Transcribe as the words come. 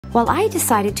while I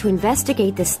decided to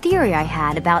investigate this theory I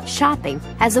had about shopping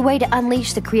as a way to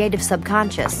unleash the creative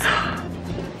subconscious.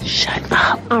 Shut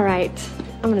up. All right,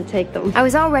 I'm gonna take them. I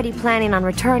was already planning on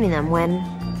returning them when...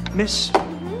 Miss.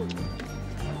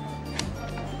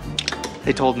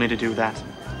 They told me to do that,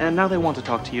 and now they want to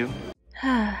talk to you.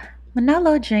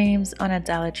 Manolo dreams on a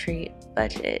Dollar Tree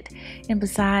budget, and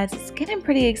besides, it's getting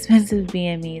pretty expensive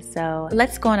being me, so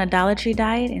let's go on a Dollar Tree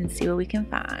diet and see what we can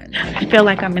find. I feel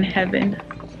like I'm in heaven.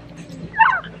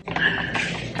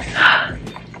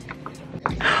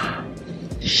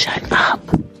 Shut up.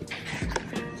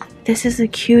 This is the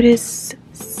cutest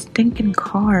stinking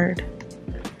card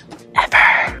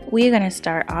ever. We're gonna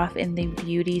start off in the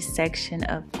beauty section,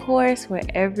 of course, where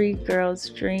every girl's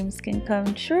dreams can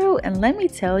come true. And let me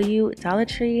tell you, Dollar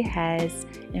Tree has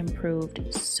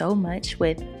improved so much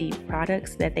with the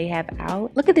products that they have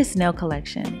out. Look at this nail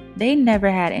collection. They never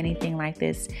had anything like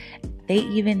this. They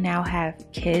even now have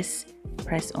Kiss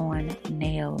press-on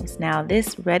nails. Now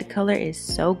this red color is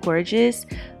so gorgeous,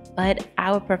 but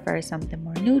I would prefer something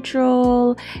more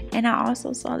neutral. And I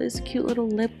also saw this cute little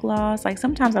lip gloss. Like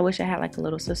sometimes I wish I had like a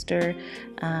little sister,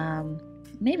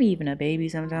 maybe even a baby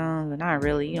sometimes, but not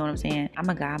really, you know what I'm saying? I'm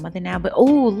a godmother now, but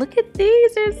oh, look at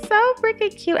these, they're so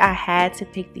freaking cute. I had to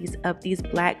pick these up, these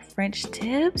black French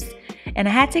tips, and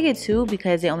I had to get two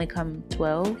because they only come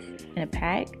 12 in a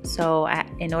pack. So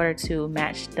in order to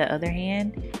match the other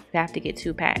hand, you have to get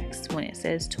 2 packs when it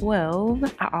says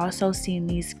 12. I also seen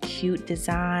these cute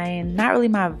design, not really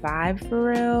my vibe for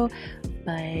real,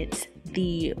 but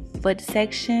the foot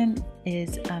section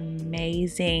is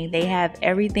amazing. They have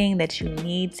everything that you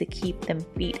need to keep them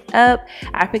feet up.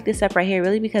 I picked this up right here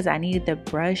really because I needed the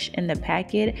brush in the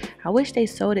packet. I wish they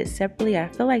sold it separately. I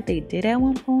feel like they did at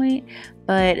one point,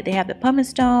 but they have the pumice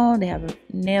stone, they have a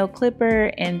nail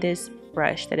clipper, and this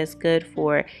brush that is good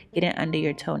for getting under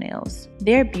your toenails.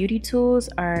 Their beauty tools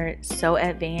are so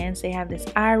advanced. They have this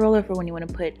eye roller for when you want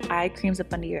to put eye creams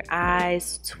up under your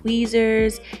eyes,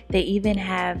 tweezers. They even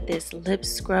have this lip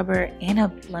scrubber and a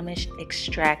blemish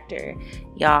extractor.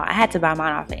 Y'all, I had to buy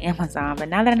mine off of Amazon, but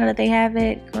now that I know that they have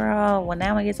it, girl, when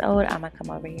that one gets old, I'm gonna come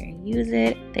over here and use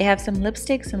it. They have some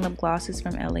lipsticks and lip glosses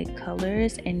from LA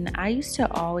Colors, and I used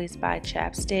to always buy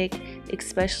chapstick,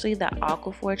 especially the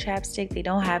Aquaphor chapstick. They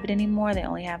don't have it anymore. They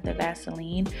only have the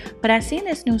Vaseline, but I seen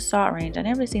this new salt range. I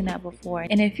never seen that before.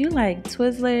 And if you like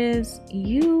Twizzlers,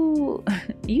 you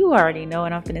already know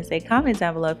what I'm finna say. Comment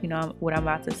down below if you know what I'm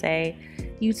about to say.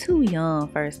 You too young,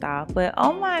 first off, but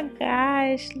oh my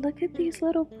gosh, look at these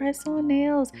little press-on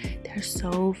nails. They're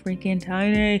so freaking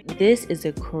tiny. This is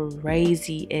the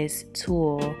craziest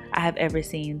tool I have ever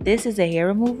seen. This is a hair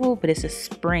removal, but it's a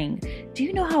spring. Do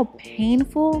you know how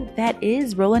painful that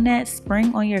is, rolling that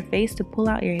spring on your face to pull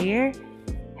out your hair?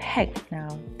 Heck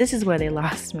no. This is where they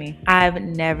lost me. I've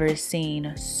never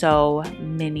seen so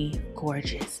many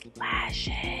gorgeous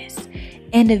lashes.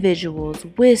 Individuals,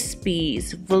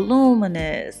 wispies,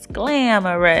 voluminous,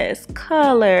 glamorous,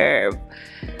 color.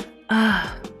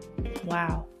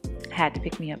 Wow. I had to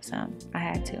pick me up some. I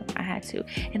had to.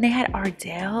 And they had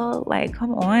Ardell. Like,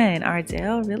 come on,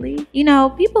 Ardell, really? You know,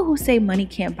 people who say money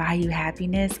can't buy you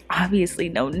happiness obviously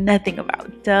know nothing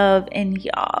about Dove. And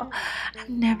y'all, I've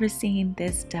never seen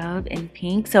this Dove in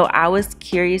pink. So I was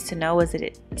curious to know, was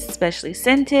it specially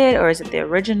scented or is it the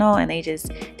original and they just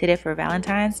did it for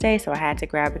Valentine's Day? So I had to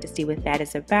grab it to see what that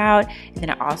is about. And then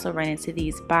I also ran into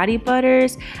these body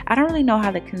butters. I don't really know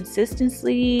how the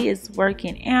consistency is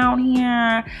working out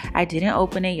here. I didn't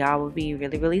open it. Y'all will be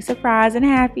really, really surprised and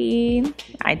happy.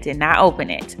 I did not open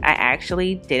it. I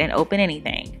actually didn't open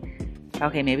anything.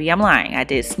 Okay, maybe I'm lying. I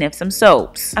did sniff some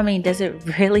soaps. I mean, does it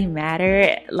really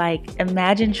matter? Like,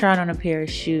 imagine trying on a pair of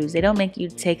shoes. They don't make you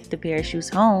take the pair of shoes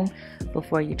home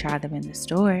before you try them in the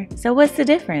store. So what's the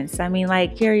difference? I mean,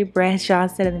 like Carrie Bradshaw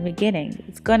said in the beginning,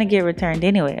 it's gonna get returned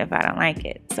anyway if I don't like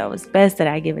it. So it's best that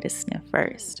I give it a sniff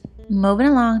first. Moving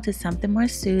along to something more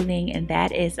soothing, and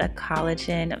that is a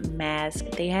collagen mask.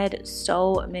 They had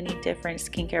so many different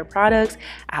skincare products.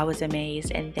 I was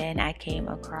amazed, and then I came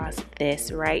across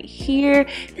this right here.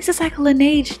 This is like a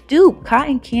Laneige dupe.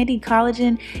 Cotton candy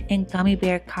collagen and gummy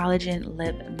bear collagen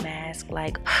lip mask.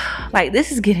 Like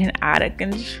this is getting out of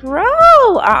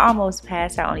control. I almost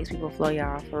passed out on these people flow,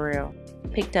 y'all, for real.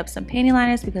 Picked up some panty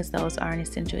liners because those are an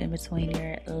essential in between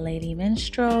your lady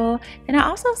menstrual. Then I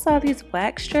also saw these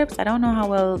wax strips. I don't know how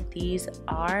well these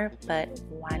are, but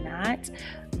why not?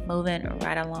 Moving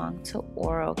right along to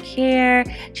oral care,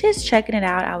 just checking it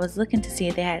out. I was looking to see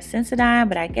if they had Sensodyne,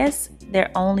 but I guess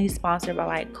they're only sponsored by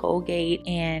like Colgate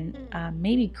and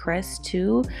maybe Crest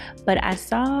too. But I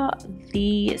saw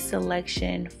the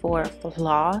selection for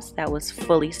floss that was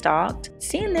fully stocked.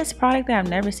 Seeing this product that I've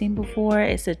never seen before,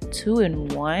 it's a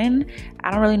 2-in-1.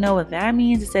 I don't really know what that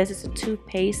means. It says it's a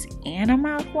toothpaste and a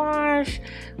mouthwash.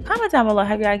 Comment down below,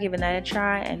 have y'all given that a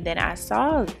try? And then I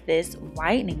saw this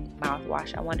whitening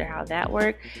mouthwash. I wonder how that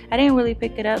worked. I didn't really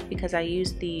pick it up because I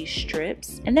used these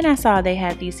strips. And then I saw they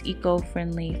had these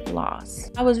eco-friendly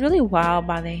floss. I was really wowed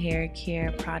by the hair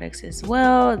care products as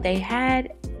well. They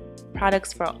had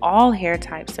products for all hair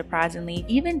types, surprisingly,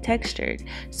 even textured.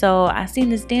 So I seen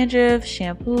this dandruff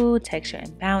shampoo, texture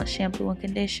and bounce shampoo and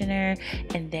conditioner,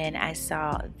 and then I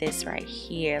saw this right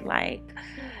here. Like,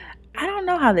 I don't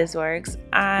know how this works.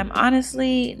 I'm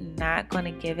honestly not going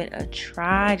to give it a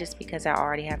try just because I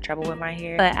already have trouble with my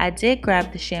hair. But I did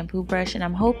grab the shampoo brush and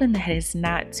I'm hoping that it's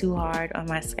not too hard on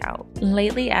my scalp.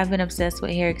 Lately, I've been obsessed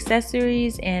with hair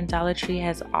accessories, and Dollar Tree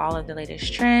has all of the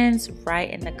latest trends right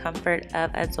in the comfort of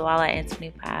a $1 and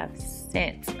 25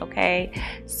 cents. Okay,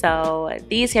 so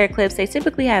these hair clips, they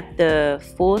typically have the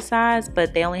full size,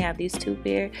 but they only have these 2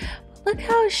 pair. Look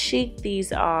how chic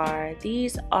these are.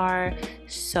 These are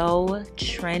so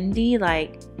trendy.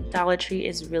 Like, Dollar Tree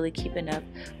is really keeping up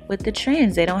with the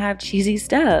trends. They don't have cheesy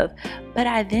stuff. But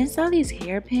I then saw these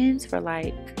hairpins for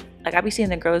like I be seeing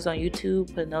the girls on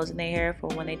YouTube putting those in their hair for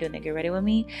when they do and they get ready with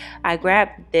me. I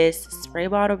grabbed this spray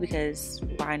bottle because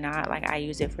why not? Like, I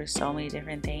use it for so many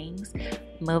different things.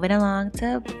 Moving along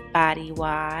to body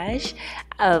wash.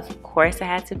 Of course, I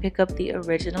had to pick up the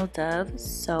original Dove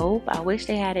soap. I wish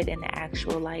they had it in the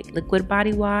actual like liquid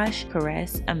body wash.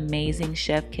 Caress, amazing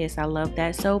chef kiss. I love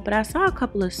that soap. But I saw a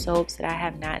couple of soaps that I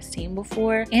have not seen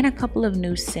before and a couple of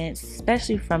new scents,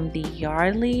 especially from the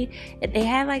Yardley. They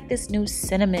had like this new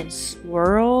cinnamon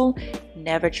swirl.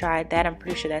 Never tried that. I'm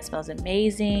pretty sure that smells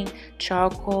amazing.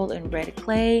 Charcoal and red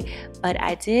clay. But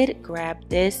I did grab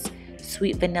this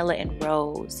sweet vanilla and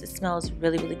rose. It smells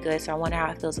really, really good, so I wonder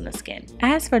how it feels on the skin.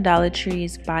 As for Dollar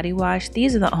Tree's body wash,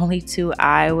 these are the only 2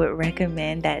 I would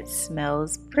recommend that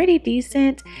smells pretty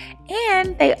decent.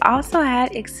 And they also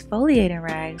had exfoliating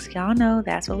rags. Y'all know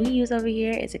that's what we use over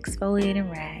here, is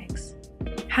exfoliating rags.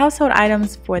 Household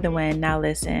items for the win. Now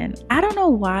listen, I don't know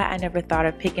why I never thought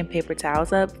of picking paper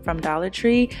towels up from Dollar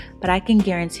Tree, but I can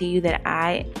guarantee you that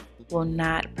I will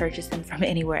not purchase them from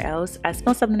anywhere else. I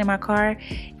smelled something in my car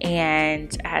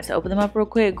and I had to open them up real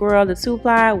quick. Girl, the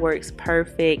 2-ply works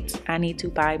perfect. I need to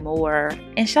buy more.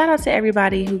 And shout out to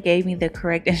everybody who gave me the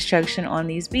correct instruction on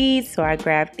these beads. So I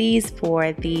grabbed these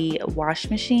for the wash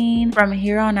machine. From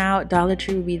here on out, Dollar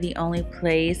Tree will be the only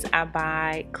place I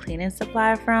buy cleaning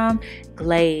supply from.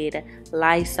 Glade,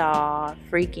 Lysol,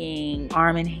 freaking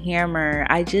Arm & Hammer.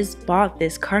 I just bought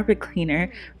this carpet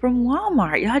cleaner from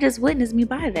Walmart. Y'all just witnessed me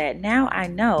buy that. Now I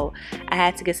know. I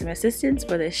had to get some assistance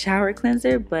for the shower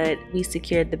cleanser, but we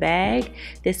secured the bag.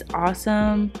 This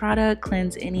awesome product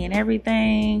cleanses any and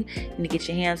everything. You need to get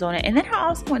your hands on it. And then I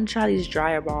also want to try these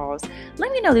dryer balls.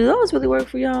 Let me know, do those really work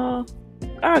for y'all?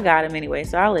 I got them anyway,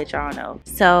 so I'll let y'all know.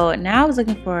 So now I was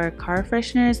looking for car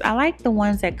fresheners. I like the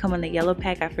ones that come in the yellow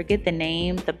pack. I forget the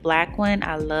name. The black one,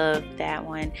 I love that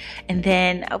one. And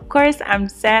then of course I'm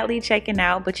sadly checking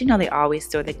out, but you know they always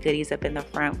store the goodies up in the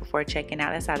front before checking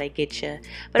out. That's how they get you.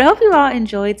 But I hope you all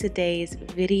enjoyed today's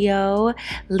video.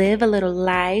 Live a little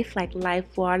life like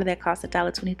life water that costs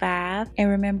 $1.25. And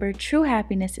remember, true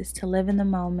happiness is to live in the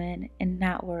moment and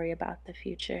not worry about the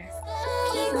future.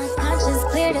 Keep my conscience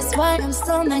clear, that's why I'm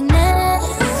so magnetic.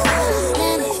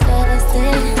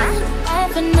 Manifested, I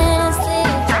finessed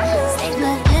it. Take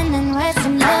my pen and write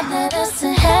some love letters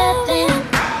to heaven.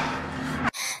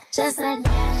 Just like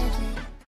that.